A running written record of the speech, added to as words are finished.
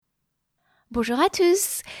Bonjour à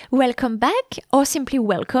tous! Welcome back, or simply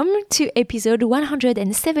welcome to episode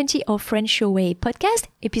 170 of French Your Way podcast,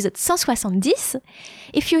 episode 170.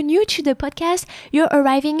 If you're new to the podcast, you're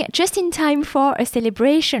arriving just in time for a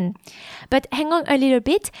celebration. But hang on a little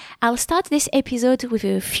bit, I'll start this episode with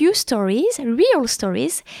a few stories, real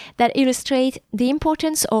stories, that illustrate the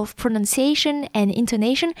importance of pronunciation and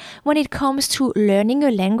intonation when it comes to learning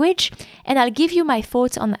a language, and I'll give you my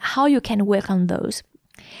thoughts on how you can work on those.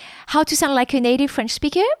 How to sound like a native French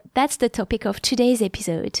speaker? That's the topic of today's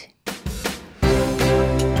episode.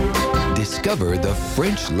 Discover the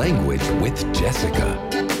French language with Jessica.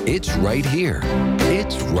 It's right here.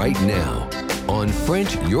 It's right now on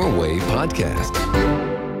French Your Way podcast.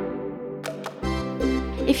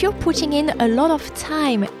 If you're putting in a lot of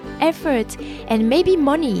time, effort, and maybe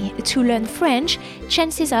money to learn French,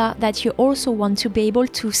 chances are that you also want to be able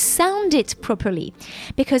to sound it properly.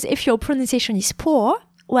 Because if your pronunciation is poor,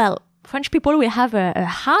 well, French people will have a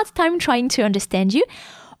hard time trying to understand you,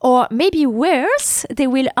 or maybe worse, they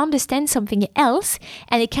will understand something else,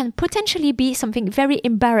 and it can potentially be something very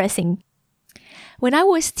embarrassing. When I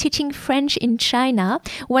was teaching French in China,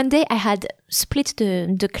 one day I had split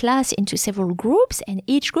the class into several groups, and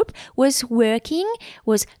each group was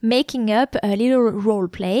making up a little role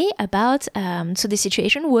play about, so the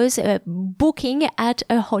situation was booking at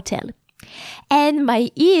a hotel. And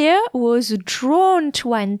my ear was drawn to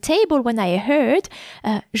one table when I heard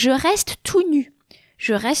Je reste tout nu.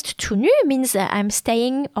 Je reste tout nu means I'm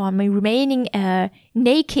staying or I'm remaining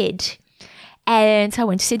naked. And so I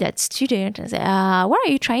went to see that student and said, what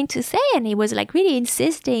are you trying to say? And he was like really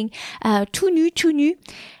insisting, tout nu, tout nu.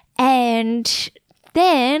 And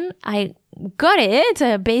then I got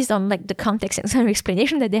it based on like the context and some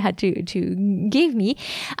explanation that they had to give me,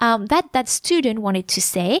 that student wanted to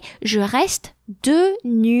say je reste de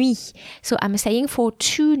nuit. So I'm saying for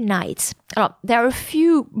 2 nights. There are a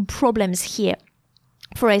few problems here.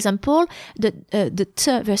 For example, the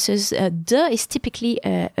te versus de is typically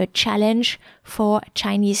a challenge for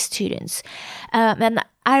Chinese students. And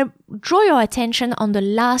I draw your attention on the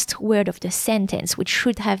last word of the sentence, which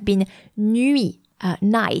should have been nuit.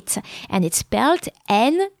 Night, and it's spelled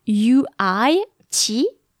N-U-I-T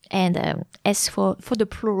and S for the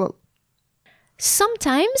plural.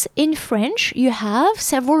 Sometimes in French you have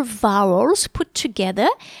several vowels put together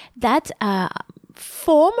that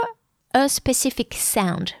form a specific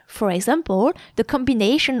sound. For example, the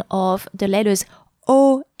combination of the letters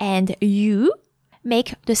O and U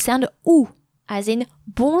make the sound OU, as in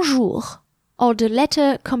bonjour, or the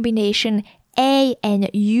letter combination A and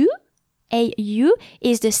U. AU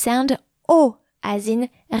is the sound O, as in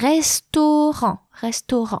restaurant,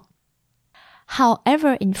 restaurant.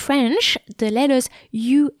 However, in French, the letters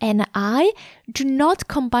U and I do not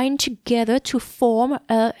combine together to form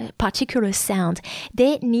a particular sound.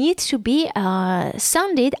 They need to be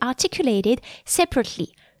sounded, articulated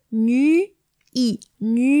separately. Nuit,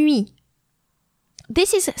 nuit.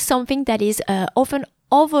 This is something that is often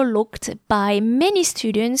overlooked by many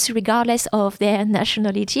students, regardless of their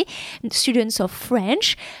nationality, students of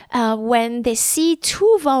French. When they see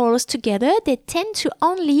 2 vowels together, they tend to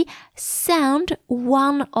only sound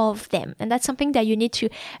one of them. And that's something that you need to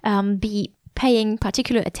be paying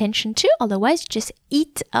particular attention to. Otherwise, just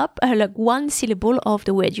eat up like one syllable of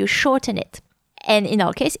the word. You shorten it. And in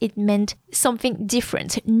our case, it meant something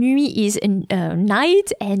different. Nuit is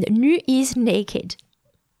night and nu is naked.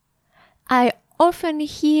 I often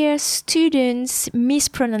hear students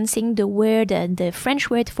mispronouncing the French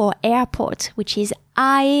word for airport, which is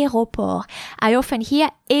aéroport. I often hear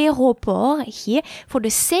aéroport here for the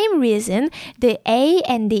same reason. The A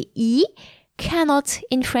and the E cannot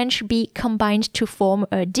in French be combined to form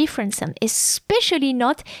a different sound, especially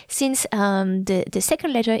not since the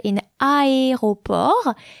second letter in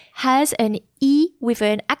aéroport has an E with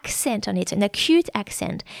an accent on it, an acute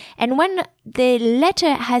accent. And when the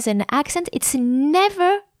letter has an accent, it's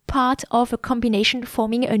never part of a combination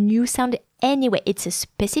forming a new sound anyway. It's a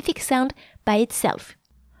specific sound by itself.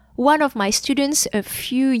 One of my students a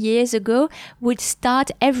few years ago would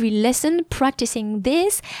start every lesson practicing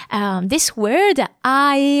this word,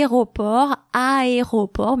 aéroport,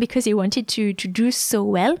 aéroport, because he wanted to do so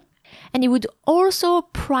well. And he would also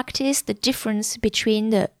practice the difference between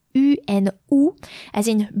the U and OU, as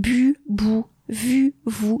in bu, bu, vu,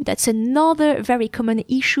 vous. That's another very common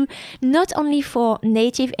issue, not only for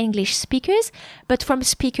native English speakers, but from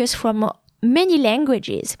speakers from many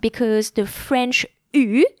languages, because the French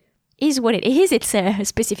U is what it is. It's a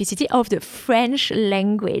specificity of the French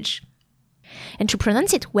language. And to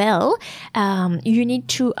pronounce it well, you need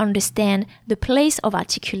to understand the place of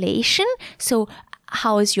articulation. So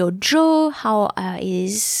how is your jaw, how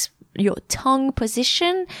is your tongue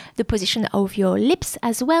position, the position of your lips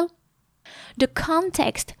as well. The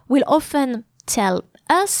context will often tell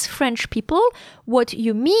us French people what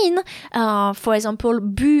you mean. For example,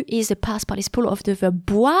 bu is the past participle of the verb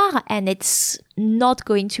boire, and it's not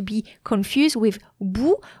going to be confused with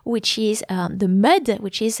boue, which is the mud,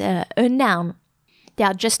 which is a noun. They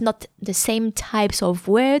are just not the same types of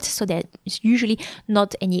words, so there's usually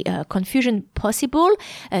not any confusion possible.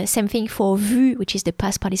 Same thing for vu, which is the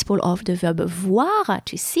past participle of the verb voir,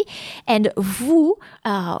 to see, and vous,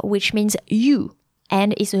 which means you,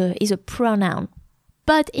 and is a pronoun.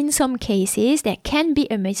 But in some cases, there can be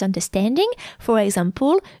a misunderstanding. For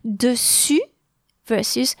example, dessus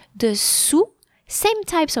versus dessous, same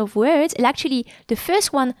types of words. And actually, the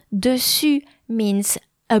first one, dessus, means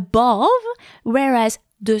above, whereas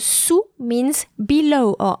dessous means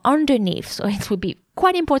below or underneath. So it would be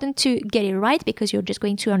quite important to get it right because you're just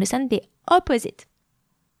going to understand the opposite.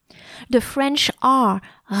 The French R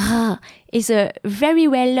is a very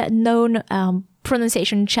well-known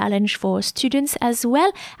pronunciation challenge for students as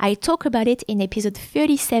well. I talk about it in episode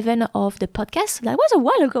 37 of the podcast. That was a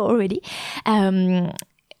while ago already.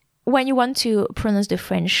 When you want to pronounce the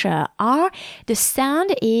French R, the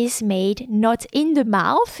sound is made not in the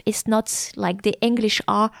mouth. It's not like the English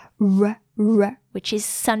R, which is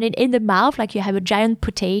sounded in the mouth, like you have a giant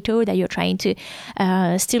potato that you're trying to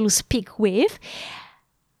still speak with.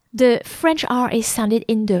 The French R is sounded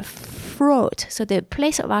in the throat, so the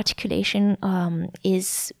place of articulation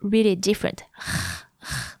is really different.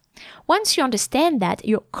 Once you understand that,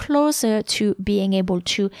 you're closer to being able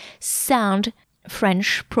to sound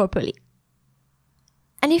French properly.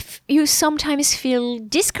 And if you sometimes feel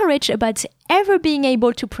discouraged about ever being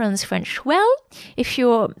able to pronounce French well, if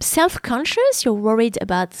you're self-conscious, you're worried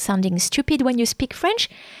about sounding stupid when you speak French,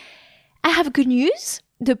 I have good news.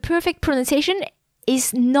 The perfect pronunciation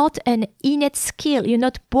is not an innate skill. You're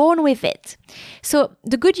not born with it. So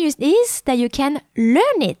the good news is that you can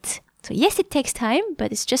learn it. So yes, it takes time,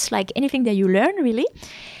 but it's just like anything that you learn, really.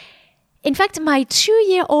 In fact, my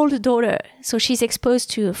 2-year-old daughter, so she's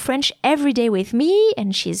exposed to French every day with me,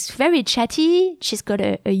 and she's very chatty. She's got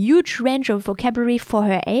a huge range of vocabulary for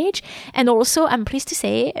her age, and also, I'm pleased to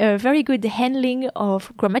say, a very good handling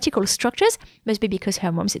of grammatical structures. Must be because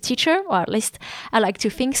her mom's a teacher, or at least I like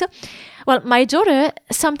to think so. Well, my daughter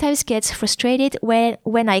sometimes gets frustrated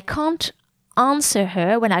when I can't answer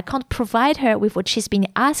her, when I can't provide her with what she's been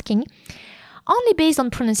asking, only based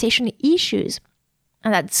on pronunciation issues.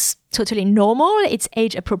 And that's totally normal. It's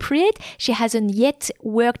age appropriate. She hasn't yet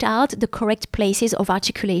worked out the correct places of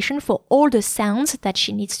articulation for all the sounds that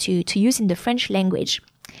she needs to use in the French language.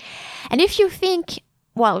 And if you think,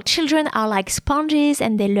 well, children are like sponges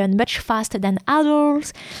and they learn much faster than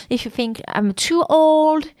adults, if you think I'm too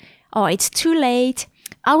old or it's too late,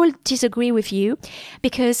 I will disagree with you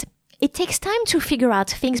because it takes time to figure out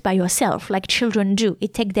things by yourself, like children do.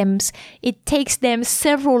 It takes them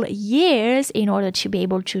several years in order to be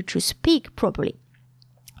able to speak properly.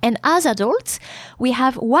 And as adults, we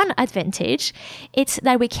have one advantage. It's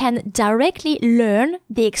that we can directly learn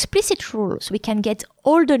the explicit rules. We can get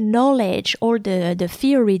all the knowledge, all the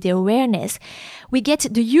theory, the awareness. We get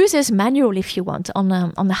the user's manual, if you want,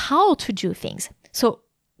 on how to do things. So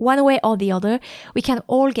one way or the other, we can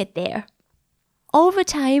all get there. Over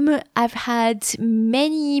time, I've had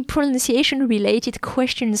many pronunciation-related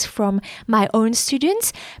questions from my own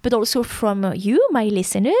students, but also from you, my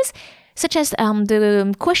listeners, such as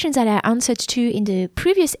the questions that I answered to in the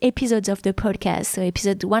previous episodes of the podcast, so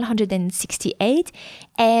episode 168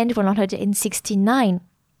 and 169.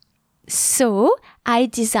 So I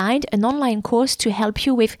designed an online course to help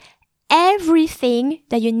you with everything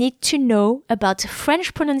that you need to know about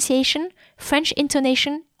French pronunciation, French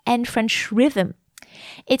intonation, and French rhythm.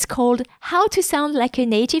 It's called How to Sound Like a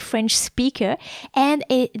Native French Speaker, and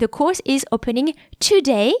the course is opening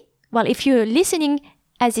today. Well, if you're listening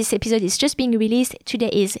as this episode is just being released, today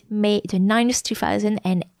is May the 9th,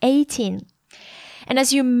 2018. And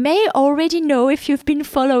as you may already know, if you've been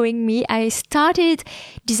following me, I started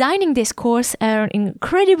designing this course an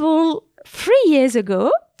incredible 3 years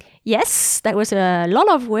ago. Yes, that was a lot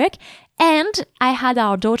of work. And I had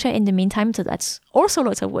our daughter in the meantime, so that's also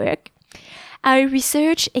lots of work. I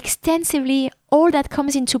researched extensively all that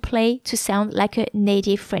comes into play to sound like a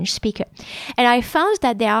native French speaker. And I found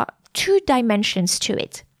that there are 2 dimensions to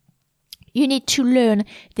it. You need to learn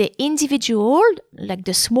the individual, like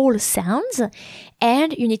the small sounds,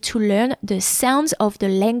 and you need to learn the sounds of the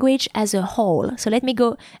language as a whole. So let me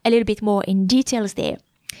go a little bit more in details there.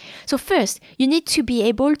 So first, you need to be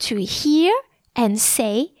able to hear and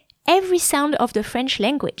say every sound of the French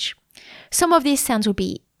language. Some of these sounds will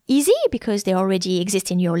be easy because they already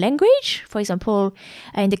exist in your language. For example,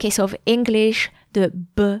 in the case of English, the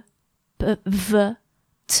b, p, v,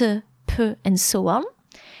 t, p, and so on.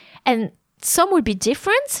 And some will be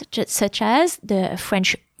different, such as the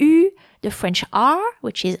French U, the French R,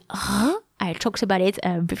 which is R. I talked about it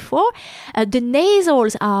before. The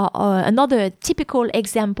nasals are another typical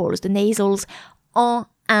examples, the nasals en,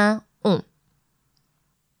 un, on.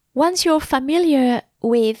 Once you're familiar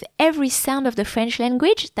with every sound of the French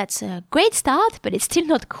language, that's a great start, but it's still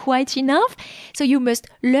not quite enough. So you must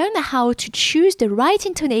learn how to choose the right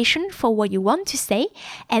intonation for what you want to say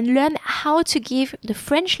and learn how to give the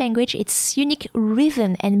French language its unique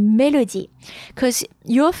rhythm and melody. Because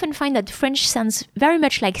you often find that French sounds very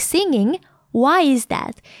much like singing. Why is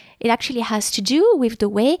that? It actually has to do with the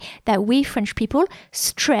way that we French people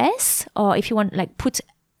stress, or if you want, like put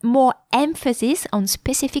more emphasis on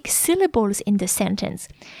specific syllables in the sentence.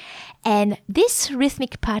 And this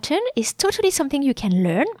rhythmic pattern is totally something you can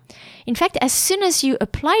learn. In fact, as soon as you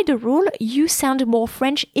apply the rule, you sound more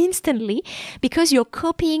French instantly because you're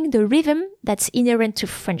copying the rhythm that's inherent to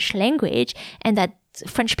French language and that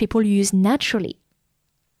French people use naturally.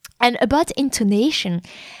 And about intonation,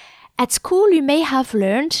 at school, you may have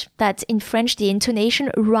learned that in French, the intonation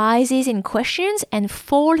rises in questions and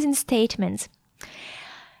falls in statements.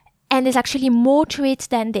 And there's actually more to it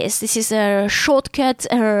than this. This is a shortcut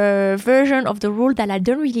version of the rule that I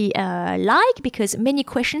don't really like because many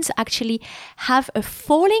questions actually have a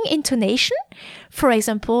falling intonation. For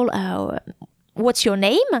example, what's your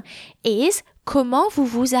name is comment vous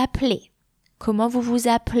vous appelez? Comment vous vous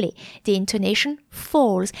appelez? The intonation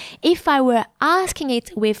falls. If I were asking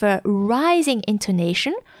it with a rising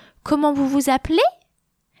intonation, comment vous vous appelez?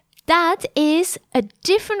 That is a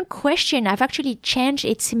different question. I've actually changed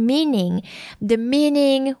its meaning. The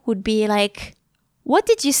meaning would be like, what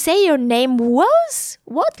did you say your name was?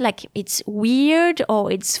 What? Like it's weird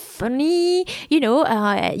or it's funny? You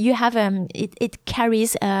know, you have it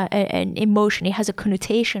carries an emotion. It has a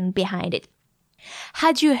connotation behind it.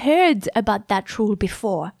 Had you heard about that rule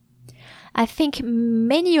before? I think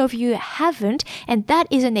many of you haven't, and that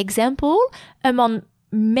is an example among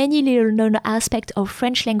many little known aspects of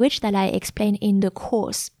French language that I explain in the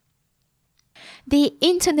course. The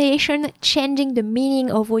intonation changing the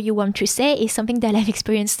meaning of what you want to say is something that I've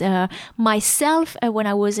experienced myself when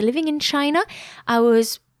I was living in China. I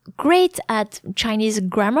was great at Chinese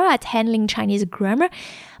grammar, at handling Chinese grammar,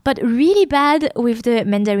 but really bad with the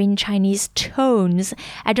Mandarin Chinese tones.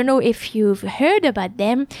 I don't know if you've heard about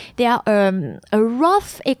them. They are a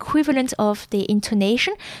rough equivalent of the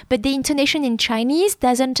intonation, but the intonation in Chinese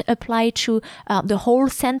doesn't apply to the whole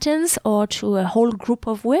sentence or to a whole group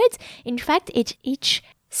of words. In fact, it's each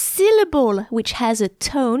syllable which has a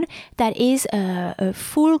tone that is a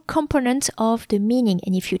full component of the meaning.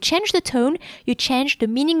 And if you change the tone, you change the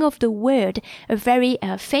meaning of the word. A very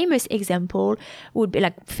famous example would be,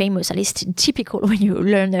 like famous, at least typical when you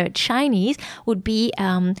learn Chinese, would be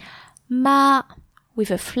ma with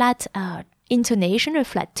a flat intonation, a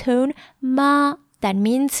flat tone. Ma, that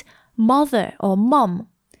means mother or mom.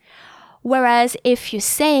 Whereas if you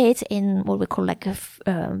say it in what we call like a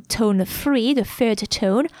tone 3, the third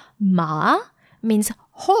tone, ma means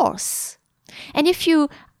horse. And if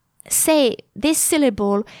you say this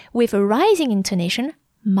syllable with a rising intonation,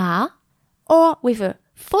 ma, or with a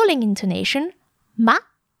falling intonation, ma,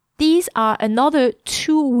 these are another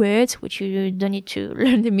 2 words which you don't need to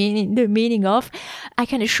learn the meaning of. I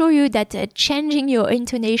can assure you that changing your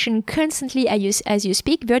intonation constantly as you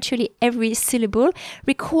speak, virtually every syllable,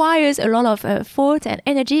 requires a lot of thought and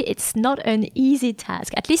energy. It's not an easy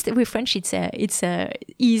task. At least with French, it's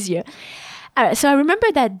easier. So I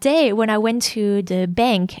remember that day when I went to the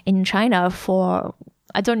bank in China for,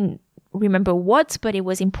 I don't remember what, but it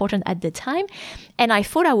was important at the time. And I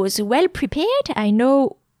thought I was well prepared. I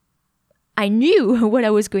knew what I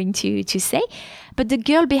was going to say, but the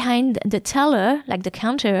girl behind the teller, like the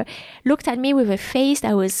counter, looked at me with a face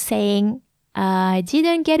that was saying, I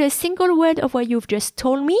didn't get a single word of what you've just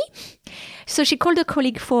told me. So she called a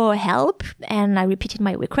colleague for help, and I repeated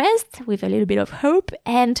my request with a little bit of hope,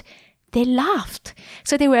 and they laughed.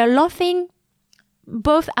 So they were laughing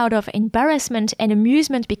both out of embarrassment and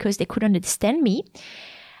amusement because they couldn't understand me.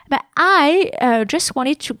 But I just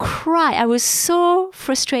wanted to cry. I was so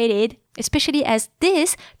frustrated, especially as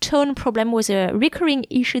this tone problem was a recurring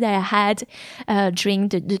issue that I had during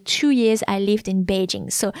the 2 years I lived in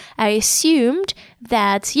Beijing. So I assumed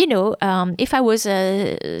that, if I was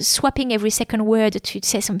swapping every second word to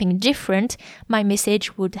say something different, my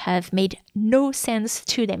message would have made no sense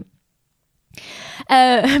to them.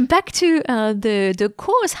 Back to the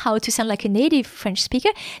course, How to Sound Like a Native French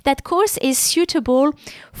Speaker. That course is suitable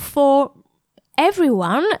for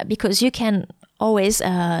everyone because you can always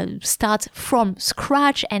start from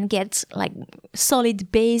scratch and get like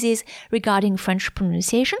solid basis regarding French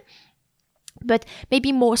pronunciation. But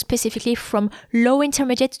maybe more specifically from low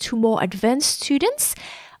intermediate to more advanced students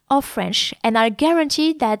of French. And I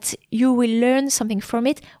guarantee that you will learn something from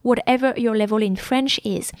it, whatever your level in French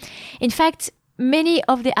is. In fact, many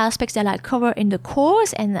of the aspects that I cover in the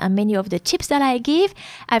course and many of the tips that I give,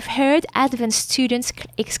 I've heard advanced students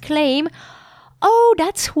exclaim, "Oh,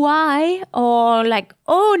 that's why," or like,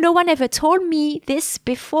 "Oh, no one ever told me this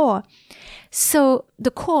before." So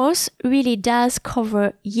the course really does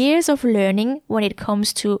cover years of learning when it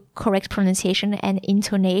comes to correct pronunciation and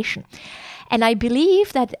intonation. And I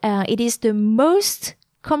believe that it is the most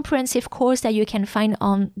comprehensive course that you can find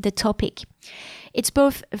on the topic. It's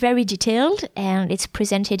both very detailed and it's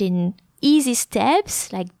presented in easy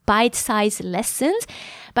steps, like bite-sized lessons.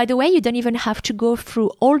 By the way, you don't even have to go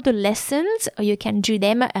through all the lessons, or you can do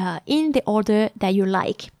them in the order that you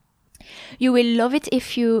like. You will love it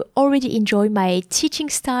if you already enjoy my teaching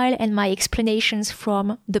style and my explanations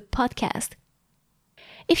from the podcast.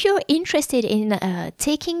 If you're interested in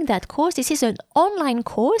taking that course, this is an online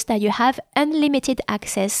course that you have unlimited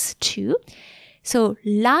access to. So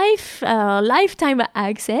lifetime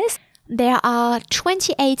access. There are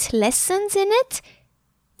 28 lessons in it.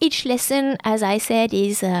 Each lesson, as I said,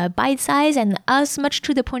 is bite-sized and as much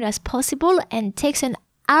to the point as possible and takes an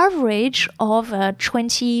average of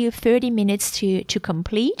 20-30 minutes to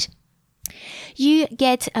complete. You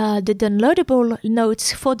get the downloadable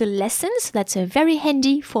notes for the lessons. That's very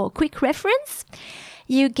handy for quick reference.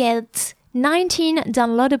 You get 19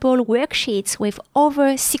 downloadable worksheets with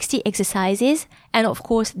over 60 exercises and, of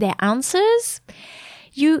course, their answers.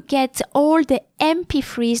 You get all the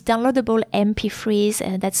MP3s, downloadable MP3s.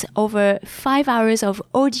 That's over 5 hours of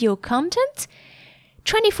audio content.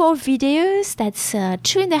 24 videos. That's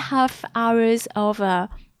 2.5 hours of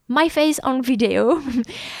my face on video.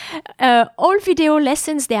 All video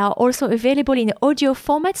lessons, they are also available in audio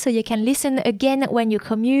format, so you can listen again when you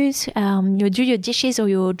commute, you do your dishes or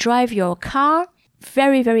you drive your car.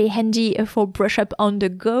 Very, very handy for brush up on the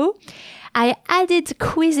go. I added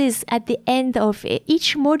quizzes at the end of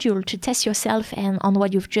each module to test yourself and on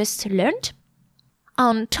what you've just learned.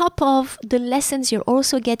 On top of the lessons, you'll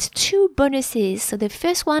also get 2 bonuses. So the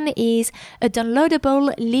first one is a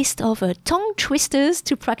downloadable list of tongue twisters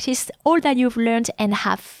to practice all that you've learned and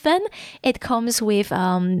have fun. It comes with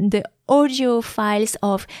the audio files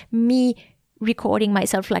of me recording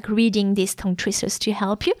myself, like reading these tongue twisters to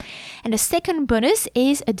help you. And the second bonus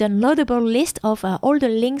is a downloadable list of all the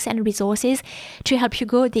links and resources to help you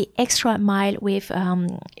go the extra mile with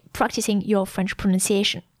practicing your French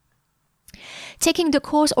pronunciation. Taking the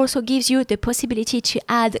course also gives you the possibility to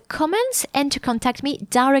add comments and to contact me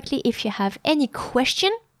directly if you have any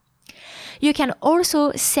question. You can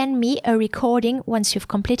also send me a recording once you've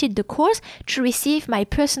completed the course to receive my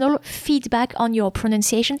personal feedback on your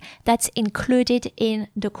pronunciation that's included in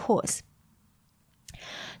the course.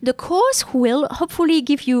 The course will hopefully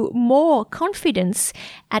give you more confidence,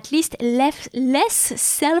 at least less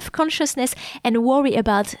self-consciousness and worry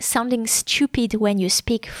about sounding stupid when you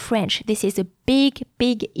speak French. This is a big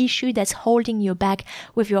issue that's holding you back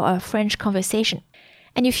with your French conversation.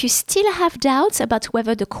 And if you still have doubts about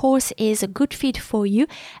whether the course is a good fit for you,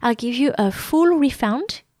 I'll give you a full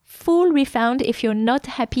refund if you're not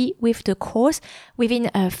happy with the course within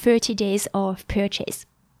 30 days of purchase.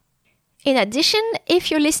 In addition,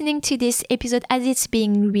 if you're listening to this episode as it's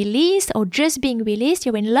being released or just being released,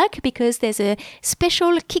 you're in luck because there's a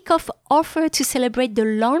special kickoff offer to celebrate the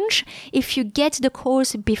launch. If you get the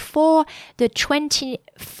course before the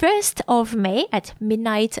 21st of May at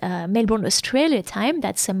midnight Melbourne, Australia time,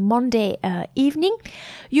 that's a Monday evening,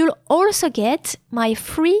 you'll also get my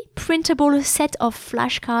free printable set of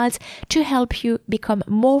flashcards to help you become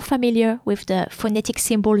more familiar with the phonetic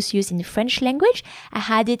symbols used in the French language. I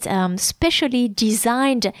had it specially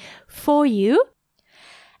designed for you.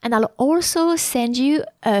 And I'll also send you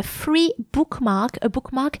a free bookmark,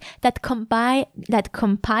 that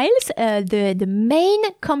compiles the main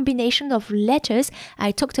combination of letters.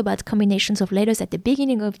 I talked about combinations of letters at the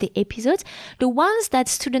beginning of the episode, the ones that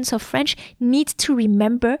students of French need to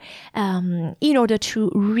remember in order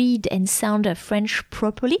to read and sound French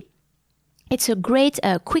properly. It's a great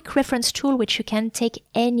quick reference tool which you can take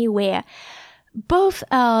anywhere. Both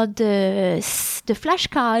the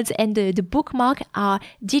flashcards and the bookmark are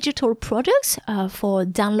digital products for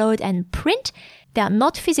download and print. They are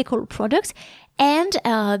not physical products. And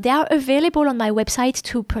they are available on my website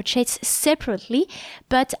to purchase separately,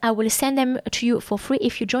 but I will send them to you for free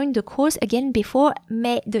if you join the course again before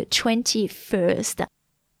May the 21st.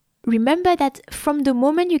 Remember that from the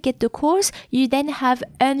moment you get the course, you then have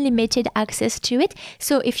unlimited access to it.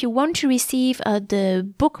 So if you want to receive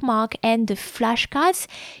the bookmark and the flashcards,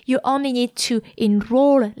 you only need to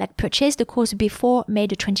enroll, purchase the course before May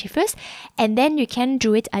the 21st, and then you can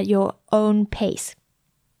do it at your own pace.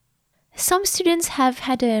 Some students have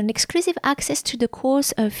had an exclusive access to the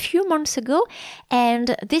course a few months ago,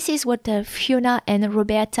 and this is what Fiona and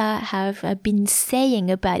Roberta have been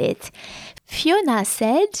saying about it. Fiona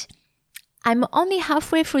said, "I'm only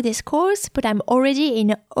halfway through this course, but I'm already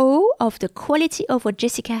in awe of the quality of what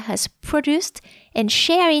Jessica has produced and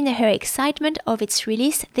sharing her excitement of its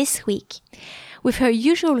release this week. With her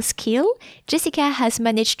usual skill, Jessica has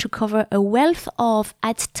managed to cover a wealth of,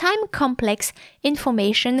 at times complex,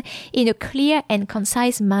 information in a clear and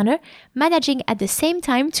concise manner, managing at the same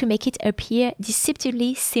time to make it appear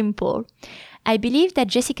deceptively simple. I believe that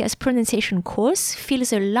Jessica's pronunciation course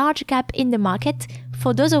fills a large gap in the market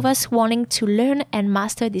for those of us wanting to learn and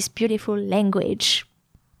master this beautiful language."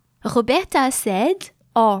 Roberta said,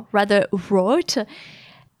 or rather wrote,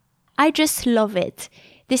 "I just love it.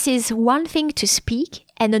 This is one thing to speak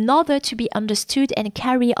and another to be understood and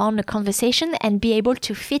carry on a conversation and be able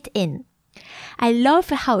to fit in. I love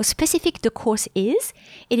how specific the course is.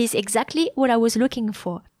 It is exactly what I was looking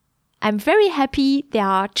for. I'm very happy there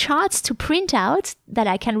are charts to print out that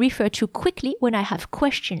I can refer to quickly when I have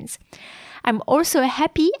questions. I'm also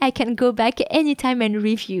happy I can go back anytime and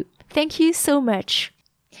review. Thank you so much."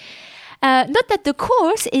 Note that the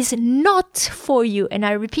course is not for you, and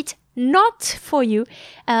I repeat, not for you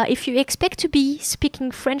if you expect to be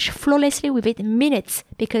speaking French flawlessly within minutes,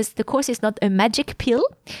 because the course is not a magic pill.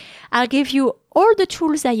 I'll give you all the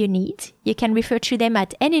tools that you need. You can refer to them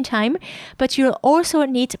at any time, but you'll also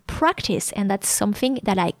need practice, and that's something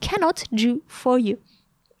that I cannot do for you.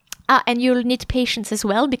 And you'll need patience as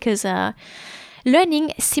well, because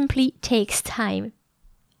learning simply takes time.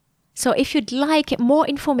 So if you'd like more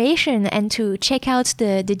information and to check out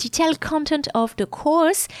the detailed content of the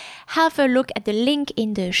course, have a look at the link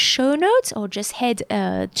in the show notes, or just head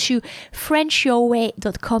to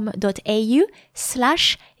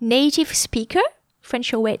frenchyourway.com.au/native speaker,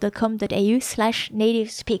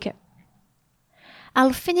 frenchyourway.com.au/native speaker.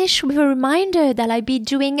 I'll finish with a reminder that I'll be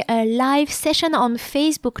doing a live session on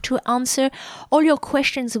Facebook to answer all your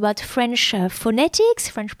questions about French phonetics,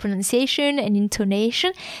 French pronunciation and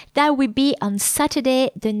intonation. That will be on Saturday,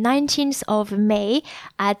 the 19th of May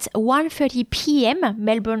at 1:30 p.m.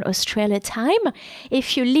 Melbourne, Australia time.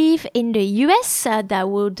 If you live in the US, that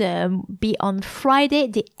would be on Friday,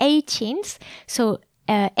 the 18th. So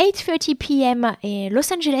 8:30 p.m.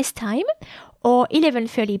 Los Angeles time, or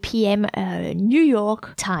 11:30 p.m. New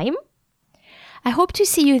York time. I hope to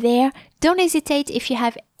see you there. Don't hesitate if you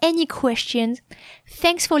have any questions.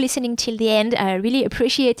 Thanks for listening till the end. I really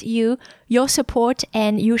appreciate your support,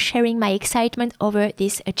 and you sharing my excitement over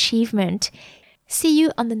this achievement. See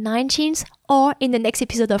you on the 19th or in the next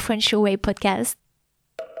episode of French Your Way podcast.